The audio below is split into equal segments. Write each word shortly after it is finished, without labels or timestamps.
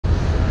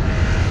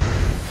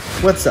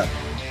What's up?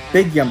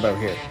 Big Yumbo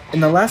here. In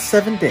the last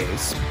 7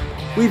 days,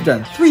 we've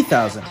done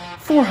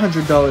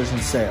 $3,400 in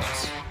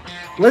sales.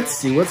 Let's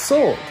see what's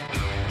sold.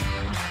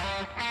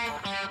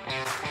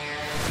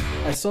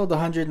 I sold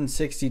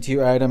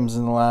 162 items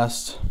in the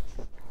last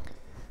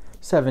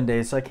 7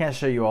 days, so I can't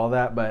show you all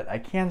that, but I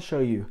can show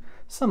you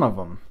some of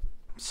them.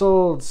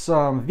 Sold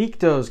some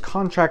Victo's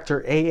Contractor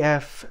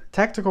AF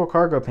tactical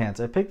cargo pants.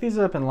 I picked these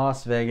up in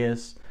Las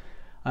Vegas.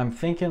 I'm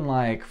thinking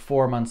like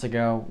 4 months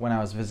ago when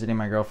I was visiting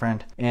my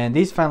girlfriend, and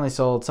these finally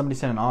sold. Somebody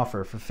sent an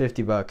offer for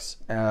 50 bucks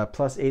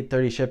plus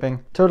 $8.30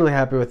 shipping. Totally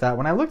happy with that.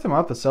 When I looked them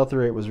up, the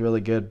sell-through rate was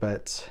really good,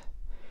 but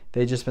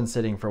they've just been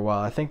sitting for a while.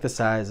 I think the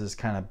size is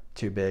kind of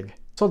too big.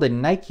 Sold a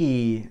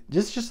Nike,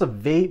 just a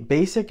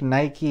basic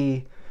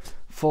Nike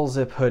full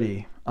zip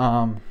hoodie.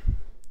 Got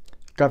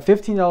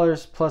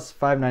 $15 plus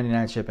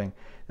 $5.99 shipping.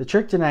 The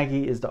trick to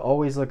Nike is to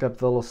always look up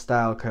the little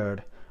style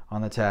code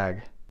on the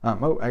tag.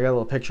 Oh, I got a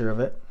little picture of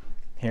it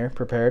here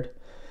prepared.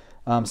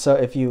 So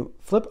if you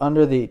flip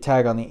under the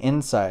tag on the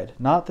inside,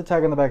 not the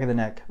tag on the back of the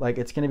neck, like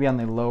it's going to be on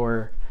the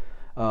lower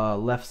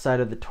left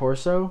side of the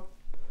torso,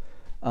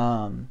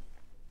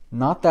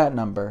 not that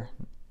number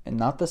and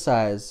not the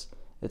size.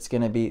 It's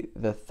going to be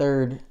the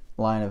third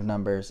line of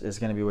numbers is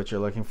going to be what you're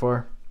looking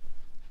for.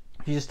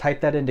 If you just type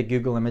that into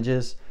Google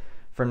Images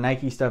for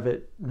Nike stuff,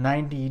 it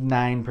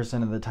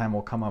 99% of the time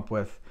will come up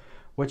with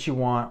what you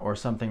want or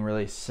something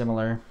really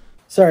similar.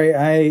 Sorry,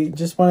 I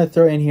just want to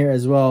throw in here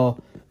as well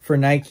for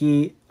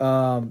Nike,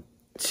 2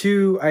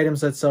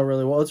 items that sell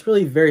really well. It's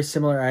really a very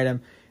similar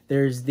item.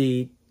 There's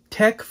the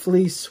Tech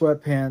Fleece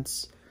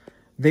sweatpants.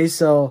 They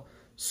sell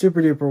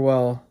super duper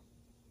well.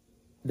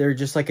 They're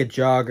just like a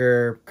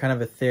jogger, kind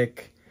of a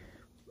thick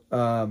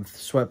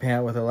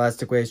sweatpant with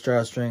elastic waist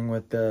drawstring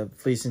with the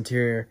fleece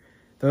interior.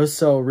 Those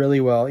sell really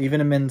well. Even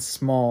a men's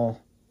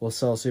small will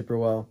sell super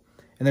well.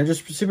 And they're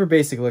just super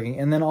basic looking.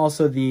 And then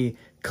also the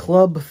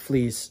Club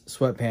Fleece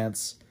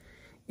sweatpants.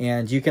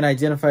 And you can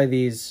identify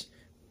these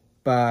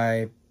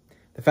by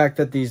the fact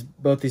that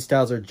both these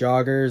styles are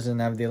joggers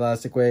and have the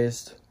elastic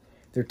waist.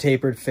 They're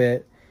tapered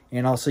fit.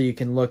 And also you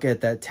can look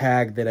at that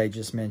tag that I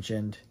just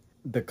mentioned.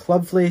 The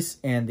Club Fleece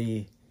and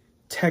the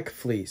Tech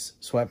Fleece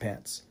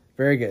sweatpants.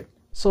 Very good.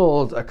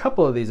 Sold a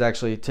couple of these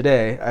actually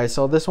today. I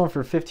sold this one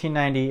for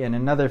 $15.90 and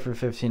another for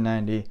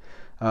 $15.90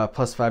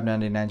 plus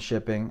 $5.99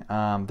 shipping.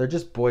 They're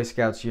just Boy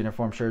Scouts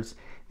uniform shirts.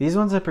 These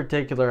ones in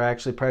particular are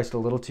actually priced a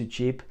little too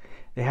cheap.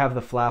 They have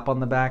the flap on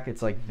the back.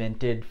 It's like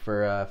vented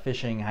for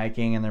fishing,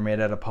 hiking, and they're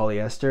made out of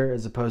polyester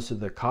as opposed to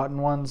the cotton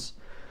ones.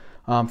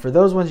 For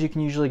those ones you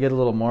can usually get a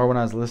little more when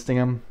I was listing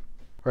them,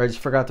 or I just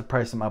forgot to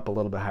price them up a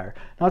little bit higher.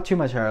 Not too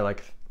much higher,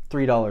 like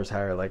 $3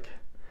 higher, like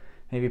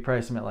maybe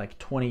price them at like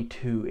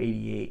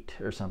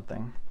 $22.88 or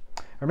something.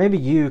 Or maybe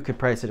you could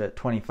price it at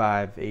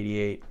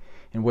 $25.88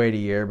 and wait a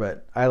year,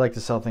 but I like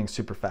to sell things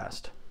super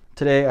fast.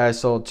 Today I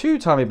sold 2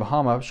 Tommy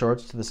Bahama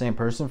shorts to the same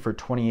person for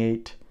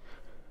 $28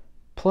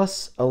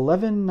 plus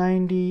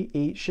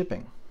 $11.98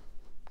 shipping.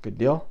 Good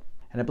deal.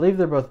 And I believe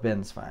they're both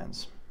bins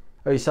finds.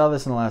 Oh, you saw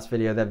this in the last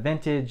video, that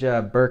vintage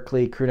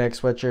Berkeley crewneck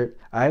sweatshirt.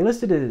 I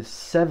listed it as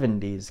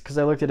 70s because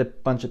I looked at a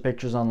bunch of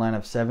pictures online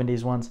of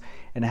 70s ones,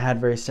 and it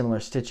had very similar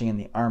stitching in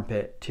the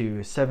armpit to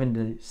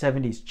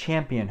 70s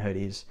Champion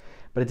hoodies,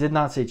 but it did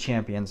not say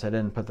Champion, so I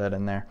didn't put that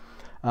in there.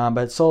 But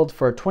it sold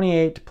for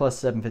 $28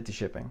 plus $7.50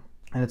 shipping,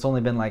 and it's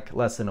only been like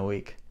less than a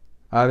week.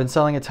 I've been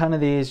selling a ton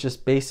of these,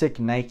 just basic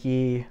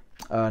Nike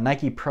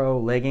Pro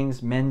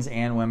leggings, men's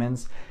and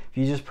women's. If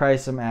you just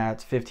price them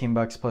at 15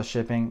 bucks plus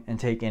shipping and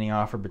take any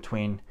offer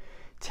between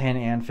 10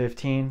 and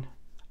 15,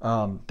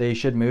 they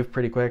should move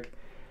pretty quick,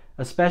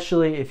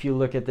 especially if you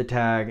look at the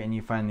tag and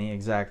you find the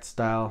exact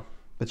style.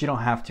 But you don't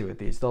have to with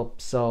these. They'll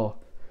sell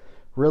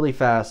really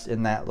fast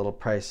in that little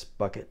price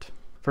bucket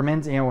for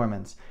men's and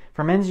women's.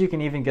 For men's, you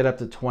can even get up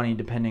to 20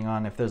 depending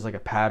on if there's like a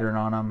pattern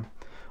on them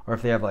or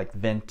if they have like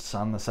vents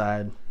on the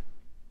side.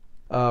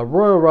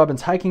 Royal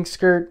Robbins hiking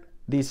skirt.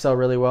 These sell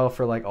really well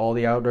for like all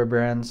the outdoor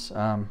brands.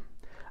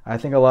 I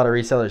think a lot of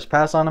resellers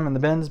pass on them in the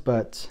bins,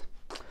 but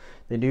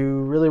they do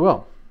really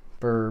well.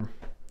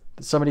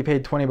 Somebody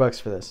paid 20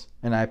 bucks for this,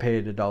 and I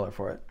paid $1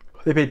 for it.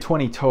 They paid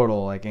 20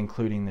 total, like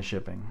including the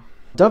shipping.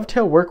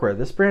 Dovetail workwear.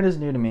 This brand is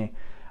new to me.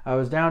 I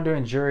was down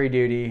doing jury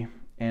duty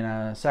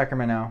in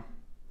Sacramento.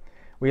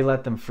 We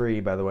let them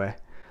free, by the way.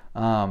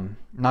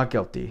 Not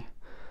guilty.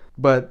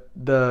 But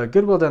the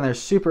Goodwill down there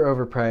is super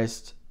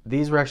overpriced.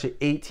 These were actually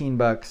 18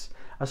 bucks.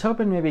 I was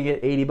hoping maybe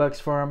get 80 bucks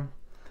for them.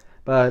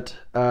 But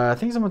I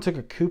think someone took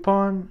a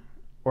coupon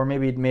or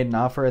maybe made an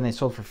offer and they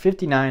sold for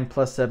 $59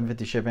 plus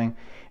 $7.50 shipping.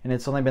 And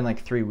it's only been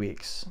like 3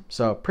 weeks.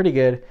 So pretty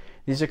good.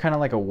 These are kind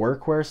of like a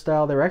workwear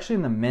style. They're actually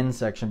in the men's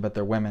section, but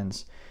they're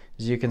women's.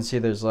 As you can see,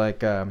 there's like,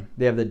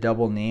 they have the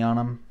double knee on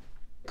them.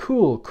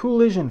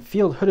 Coolision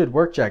field hooded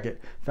work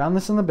jacket. Found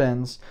this in the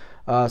bins.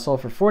 Sold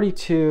for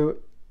 $42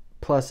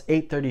 plus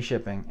 $8.30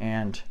 shipping.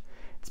 And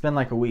it's been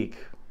like a week.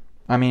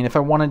 I mean, if I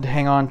wanted to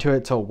hang on to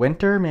it till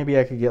winter, maybe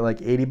I could get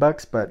like 80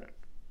 bucks, but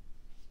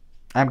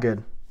I'm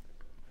good.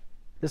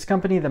 This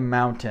company, The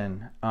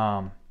Mountain,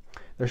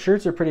 their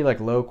shirts are pretty like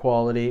low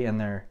quality and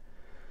they're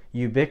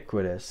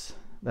ubiquitous.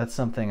 That's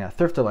something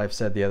Thrift of Life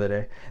said the other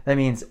day. That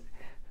means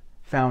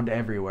found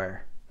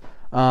everywhere.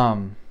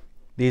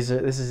 This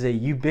is a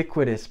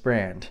ubiquitous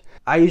brand.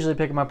 I usually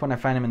pick them up when I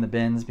find them in the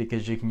bins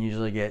because you can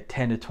usually get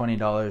 $10 to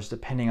 $20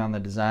 depending on the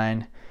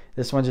design.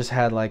 This one just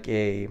had like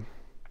a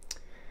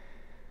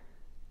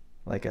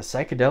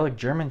psychedelic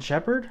German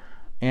Shepherd,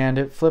 and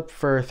it flipped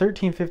for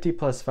 $13.50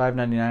 plus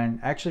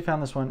 $5.99. I actually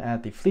found this one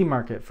at the flea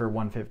market for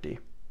 $1.50,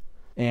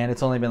 and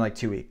it's only been like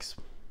 2 weeks.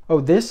 Oh,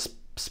 this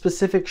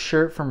specific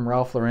shirt from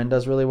Ralph Lauren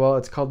does really well.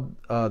 It's called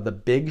the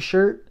Big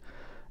Shirt.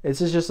 This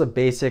is just a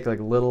basic like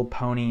little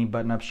pony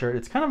button-up shirt.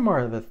 It's kind of more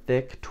of a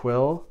thick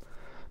twill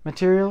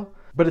material,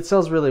 but it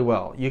sells really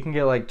well. You can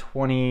get like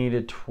 20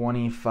 to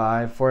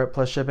 25 for it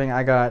plus shipping.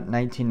 I got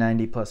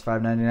 $19.90 plus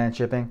 $5.99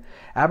 shipping.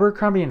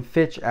 Abercrombie &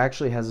 Fitch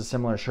actually has a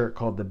similar shirt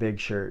called the Big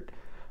Shirt,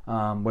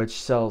 which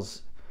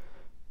sells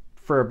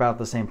for about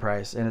the same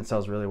price, and it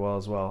sells really well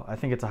as well. I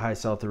think it's a high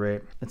sell-through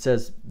rate. It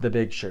says the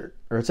Big Shirt,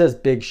 or it says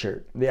Big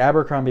Shirt. The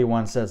Abercrombie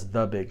one says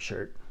the Big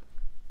Shirt.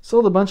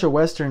 Sold a bunch of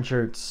Western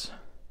shirts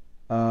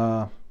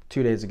 2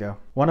 days ago.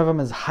 One of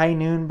them is High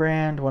Noon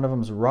brand, one of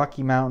them is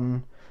Rocky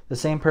Mountain. The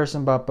same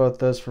person bought both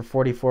those for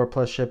 $44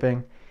 plus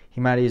shipping.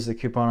 He might have used the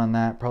coupon on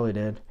that, probably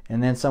did.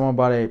 And then someone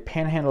bought a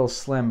Panhandle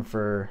Slim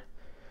for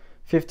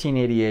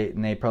 $15.88,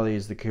 and they probably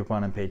used the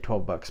coupon and paid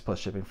 $12 plus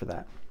shipping for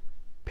that.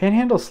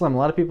 Panhandle Slim, a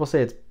lot of people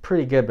say it's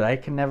pretty good, but I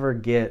can never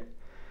get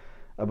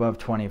above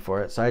 20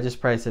 for it, so I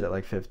just priced it at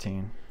like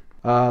 15.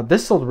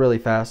 This sold really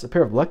fast. A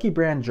pair of Lucky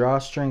Brand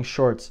drawstring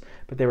shorts,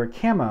 but they were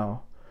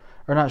camo,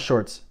 or not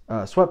shorts,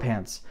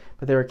 sweatpants,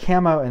 but they were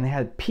camo and they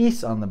had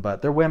peace on the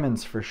butt. They're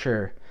women's for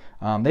sure.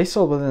 They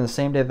sold within the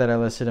same day that I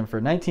listed them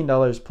for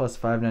 $19 plus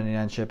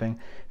 $5.99 shipping.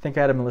 I think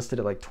I had them listed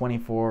at like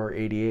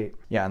 $24.88.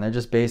 Yeah, and they're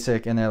just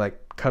basic and they're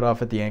like cut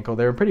off at the ankle.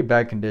 They're in pretty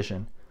bad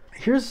condition.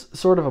 Here's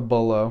sort of a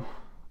bolo.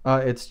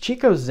 It's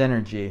Chico's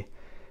Zenergy.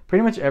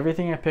 Pretty much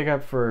everything I pick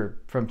up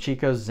from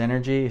Chico's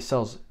Zenergy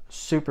sells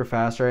super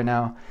fast right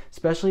now,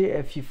 especially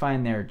if you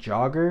find their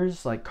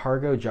joggers, like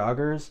cargo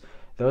joggers.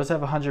 Those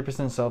have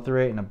 100% sell-through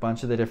rate in a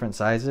bunch of the different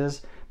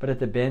sizes. But at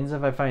the bins,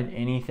 if I find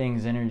anything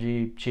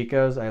Zenergy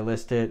Chico's, I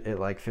list it at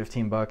like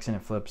 $15 and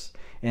it flips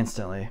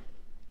instantly.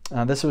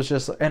 This was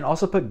just, and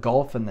also put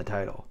golf in the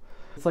title.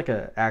 It's like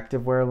an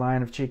activewear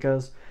line of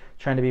Chico's.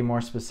 Trying to be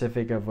more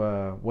specific of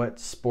what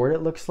sport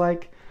it looks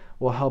like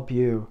will help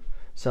you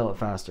sell it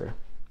faster.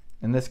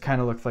 And this kind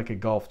of looked like a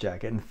golf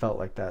jacket and felt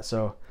like that.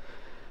 So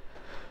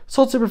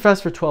sold super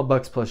fast for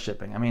 $12 plus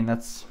shipping. I mean,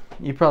 that's,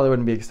 you probably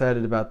wouldn't be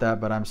excited about that,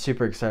 but I'm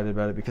super excited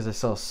about it because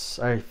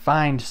I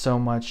find so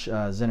much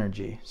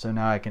Zenergy. So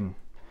now I can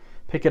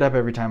pick it up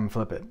every time and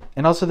flip it.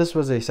 And also this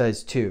was a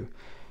size 2.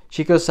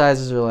 Chico's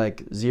sizes are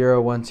like 0,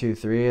 1, 2,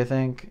 3, I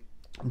think.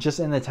 Just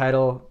in the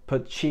title,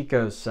 put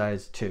Chico's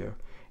size 2.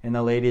 And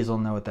the ladies will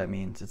know what that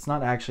means. It's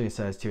not actually a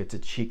size 2, it's a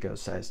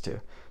Chico's size 2.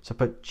 So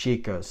put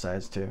Chico's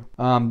size 2.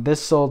 This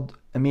sold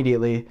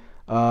immediately.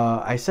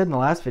 I said in the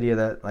last video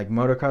that like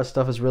motocross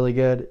stuff is really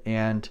good,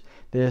 and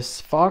this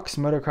Fox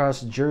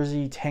motocross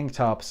jersey tank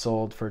top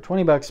sold for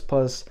 $20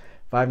 plus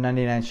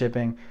 $5.99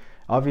 shipping.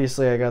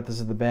 Obviously I got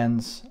this at the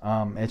bins.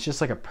 It's just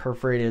like a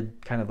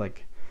perforated kind of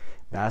like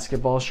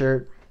basketball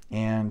shirt,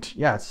 and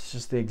yeah, it's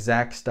just the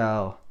exact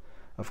style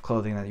of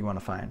clothing that you want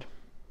to find.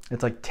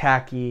 It's like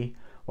tacky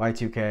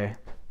Y2K.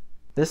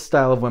 This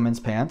style of women's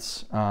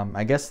pants,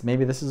 I guess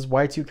maybe this is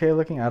Y2K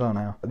looking, I don't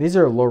know. These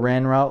are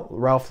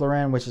Ralph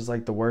Lauren, which is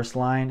like the worst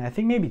line. I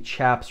think maybe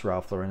Chaps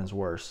Ralph Lauren is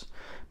worse.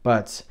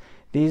 But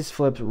these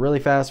flipped really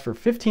fast for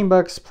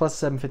 $15 plus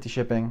 $7.50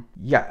 shipping.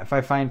 Yeah, if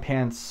I find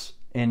pants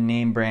in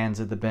name brands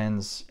at the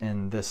bins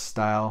in this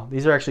style,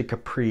 these are actually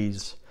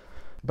capris.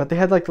 But they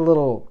had like the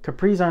little,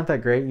 capris aren't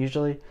that great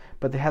usually,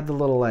 but they had the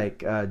little like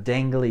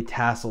dangly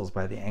tassels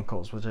by the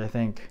ankles, which I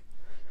think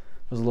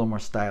was a little more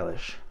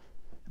stylish.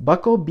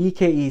 Buckle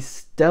BKE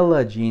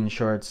Stella jean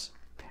shorts.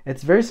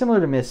 It's very similar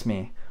to Miss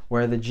Me,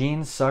 where the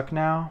jeans suck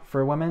now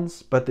for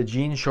women's, but the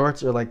jean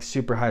shorts are like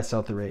super high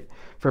sell-through rate.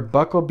 For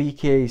Buckle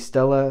BKE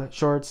Stella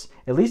shorts,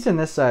 at least in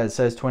this size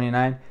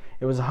 29,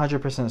 it was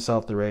 100%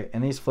 sell-through rate,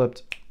 and these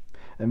flipped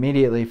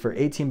immediately for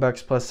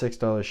 $18 plus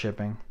 $6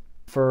 shipping.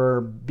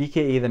 For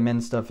BKE, the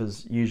men's stuff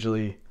is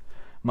usually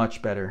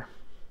much better.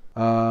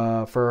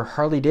 For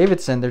Harley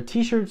Davidson, their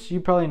t-shirts,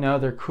 you probably know,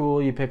 they're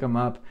cool, you pick them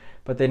up,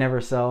 but they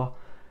never sell.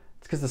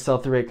 It's because the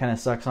sell-through rate kind of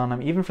sucks on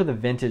them. Even for the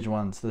vintage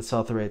ones, the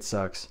sell-through rate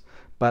sucks.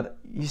 But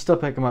you still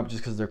pick them up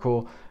just because they're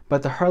cool.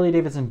 But the Harley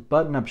Davidson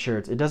button-up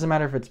shirts, it doesn't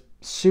matter if it's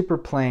super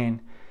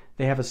plain.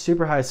 They have a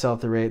super high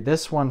sell-through rate.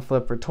 This one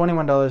flipped for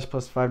 $21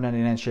 plus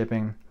 $5.99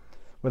 shipping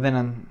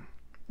within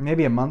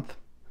maybe a month.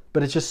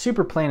 But it's just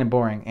super plain and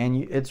boring.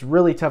 And it's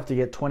really tough to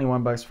get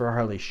 $21 for a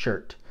Harley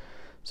shirt.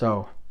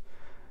 So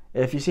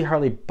if you see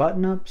Harley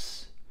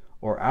button-ups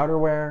or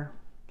outerwear,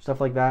 stuff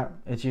like that,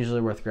 it's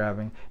usually worth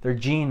grabbing. Their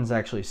jeans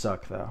actually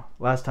suck though,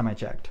 last time I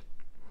checked.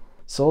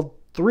 Sold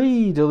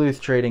 3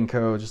 Duluth Trading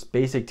Co. just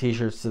basic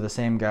t-shirts to the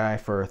same guy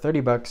for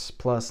 $30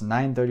 plus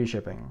 $9.30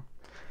 shipping.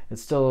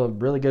 It's still a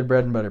really good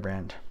bread and butter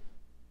brand.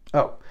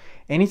 Oh,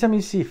 Anytime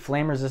you see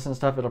flame resistant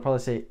stuff, it'll probably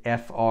say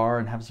FR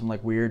and have some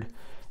like weird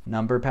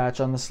number patch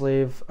on the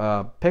sleeve.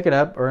 Pick it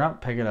up, or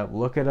not pick it up,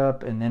 look it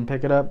up and then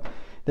pick it up.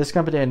 This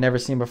company I'd never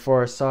seen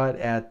before. Saw it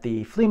at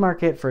the flea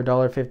market for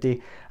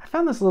 $1.50. I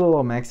found this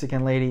little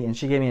Mexican lady and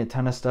she gave me a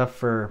ton of stuff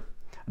for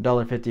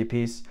 $1.50 a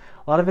piece.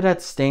 A lot of it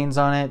had stains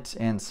on it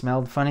and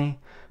smelled funny,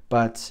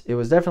 but it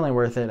was definitely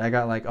worth it. I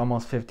got like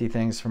almost 50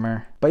 things from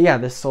her. But yeah,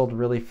 this sold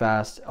really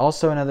fast.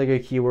 Also, another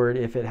good keyword,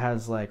 if it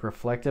has like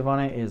reflective on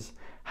it, is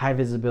high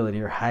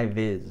visibility or high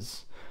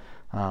vis.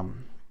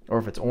 Or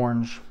if it's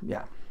orange,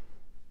 yeah.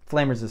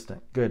 Flame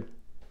resistant, good.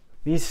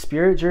 These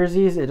Spirit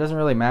jerseys, it doesn't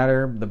really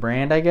matter the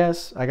brand, I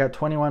guess. I got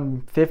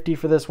 $21.50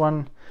 for this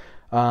one.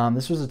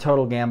 This was a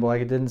total gamble. I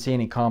didn't see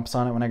any comps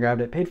on it when I grabbed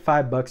it. Paid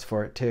 $5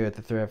 for it too at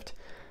the thrift.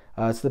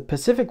 It's the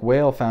Pacific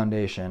Whale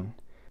Foundation.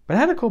 But it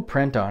had a cool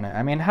print on it.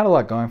 I mean, it had a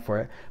lot going for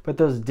it. But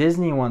those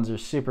Disney ones are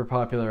super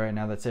popular right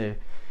now that say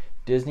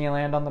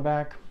Disneyland on the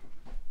back.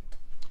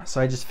 So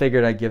I just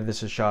figured I'd give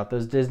this a shot.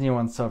 Those Disney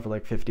ones sell for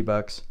like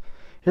 $50.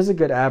 Here's a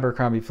good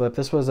Abercrombie flip.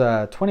 This was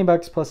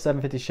 $20 plus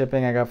 $7.50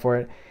 shipping I got for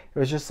it. It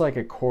was just like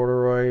a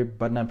corduroy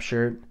button-up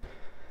shirt.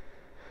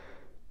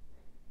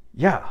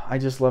 Yeah, I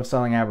just love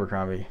selling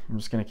Abercrombie. I'm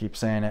just gonna keep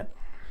saying it.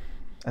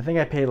 I think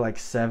I paid like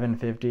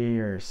 $7.50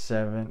 or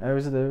 $7.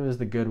 It was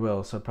the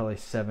Goodwill, so probably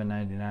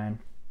 $7.99.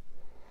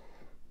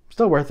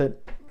 Still worth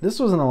it. This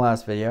was in the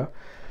last video.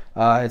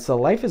 It's a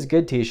Life is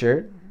Good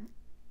t-shirt,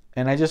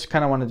 and I just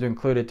kind of wanted to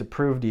include it to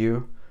prove to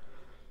you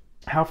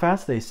how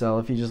fast they sell.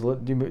 If you just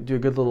do a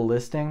good little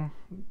listing,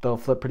 they'll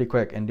flip pretty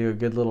quick and do a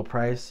good little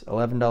price,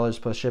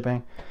 $11 plus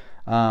shipping.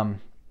 Yeah,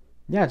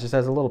 it just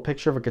has a little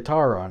picture of a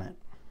guitar on it.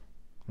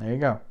 There you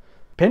go.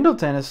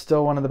 Pendleton is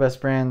still one of the best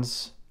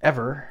brands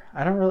ever.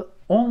 I don't really,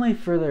 only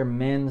for their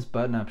men's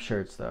button-up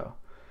shirts though.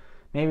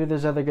 Maybe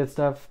there's other good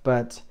stuff,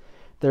 but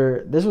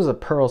this was a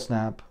pearl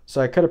snap,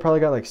 so I could have probably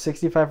got like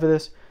 $65 for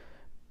this.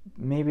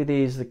 Maybe they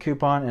used the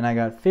coupon and I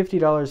got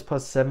 $50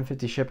 plus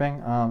 $7.50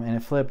 shipping, and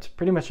it flipped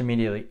pretty much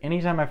immediately.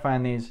 Anytime I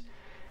find these,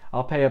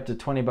 I'll pay up to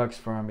 $20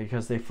 for them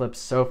because they flip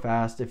so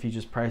fast if you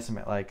just price them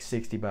at like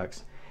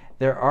 $60.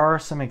 There are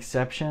some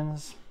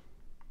exceptions,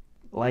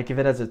 like if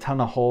it has a ton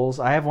of holes.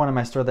 I have one in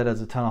my store that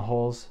has a ton of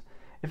holes.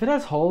 If it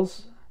has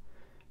holes,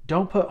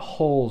 don't put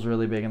holes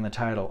really big in the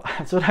title.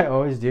 That's what I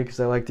always do because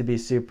I like to be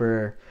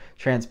super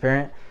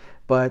transparent,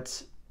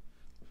 but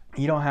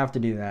you don't have to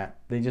do that.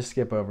 They just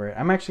skip over it.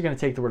 I'm actually going to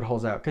take the word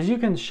holes out because you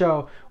can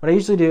show, what I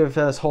usually do if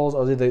it has holes,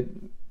 I'll do the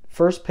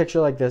first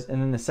picture like this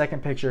and then the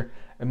second picture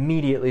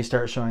immediately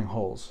start showing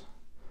holes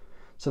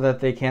so that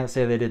they can't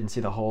say they didn't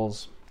see the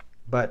holes,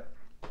 but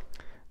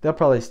they'll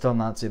probably still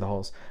not see the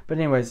holes. But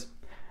anyways,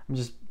 I'm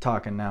just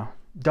talking now.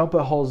 Don't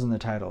put holes in the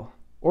title,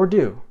 or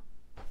do.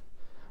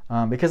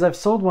 Because I've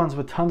sold ones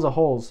with tons of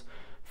holes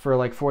for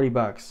like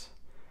 $40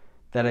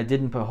 that I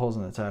didn't put holes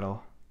in the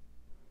title.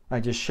 I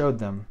just showed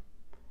them.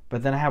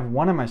 But then I have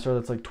one in my store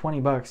that's like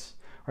 $20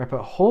 where I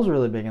put holes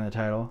really big in the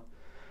title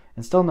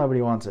and still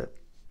nobody wants it.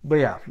 But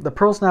yeah, the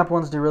pearl snap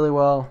ones do really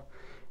well.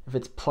 If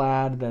it's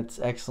plaid, that's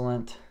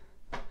excellent.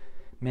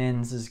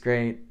 Men's is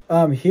great.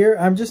 Here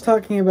I'm just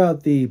talking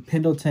about the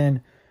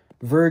Pendleton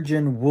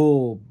virgin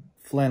wool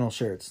flannel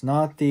shirts,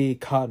 not the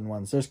cotton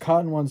ones. There's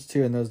cotton ones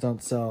too, and those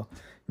don't sell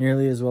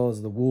nearly as well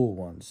as the wool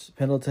ones.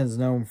 Pendleton's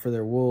known for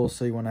their wool,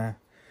 so you want to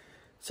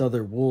sell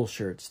their wool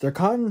shirts. Their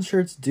cotton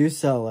shirts do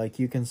sell, like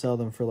you can sell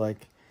them for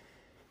like,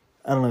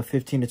 I don't know,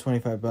 15 to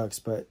 25 bucks,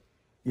 but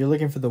you're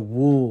looking for the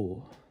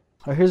wool.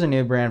 Oh, here's a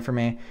new brand for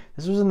me.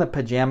 This was in the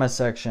pajama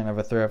section of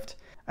a thrift.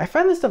 I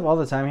find this stuff all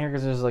the time here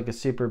because there's like a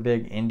super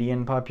big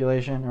Indian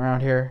population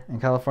around here in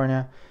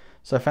California.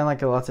 So I find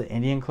like lots of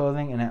Indian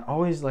clothing, and I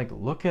always like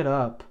look it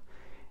up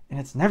and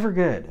it's never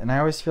good. And I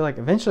always feel like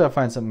eventually I'll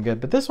find something good,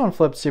 but this one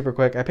flipped super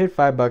quick. I paid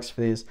 $5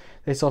 for these.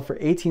 They sold for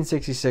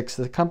 $18.66.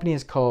 The company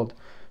is called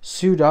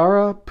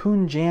Sudara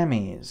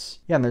Punjamis.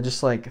 Yeah, and they're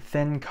just like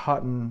thin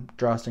cotton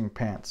drawstring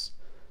pants.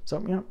 So,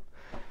 you know,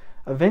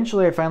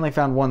 eventually I finally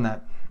found one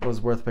that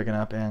was worth picking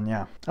up, and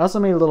yeah. I also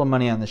made a little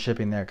money on the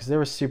shipping there because they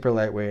were super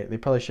lightweight. They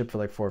probably shipped for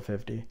like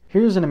 $4.50.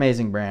 Here's an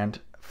amazing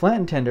brand, Flint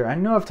and Tinder. I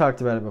know I've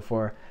talked about it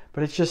before,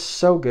 but it's just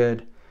so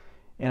good,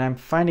 and I'm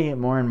finding it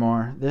more and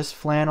more. This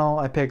flannel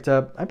I picked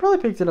up, I probably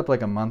picked it up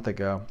like a month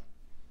ago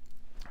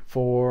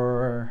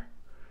for,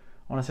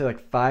 I want to say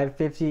like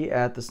 $5.50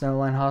 at the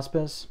Snowline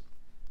Hospice.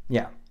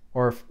 Yeah,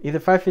 or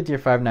either $5.50 or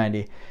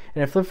 $5.90,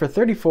 and it flipped for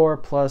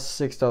 $34 plus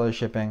 $6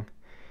 shipping.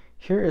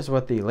 Here is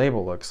what the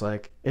label looks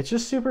like. It's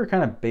just super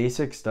kind of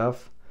basic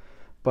stuff,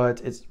 but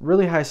it's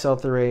really high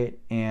sell-through rate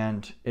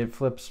and it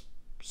flips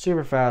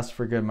super fast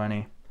for good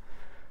money.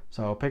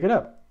 So I'll pick it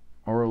up,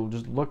 or we'll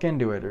just look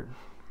into it.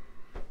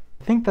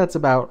 I think that's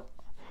about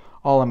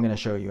all I'm going to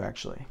show you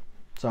actually.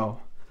 So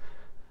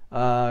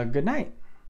good night.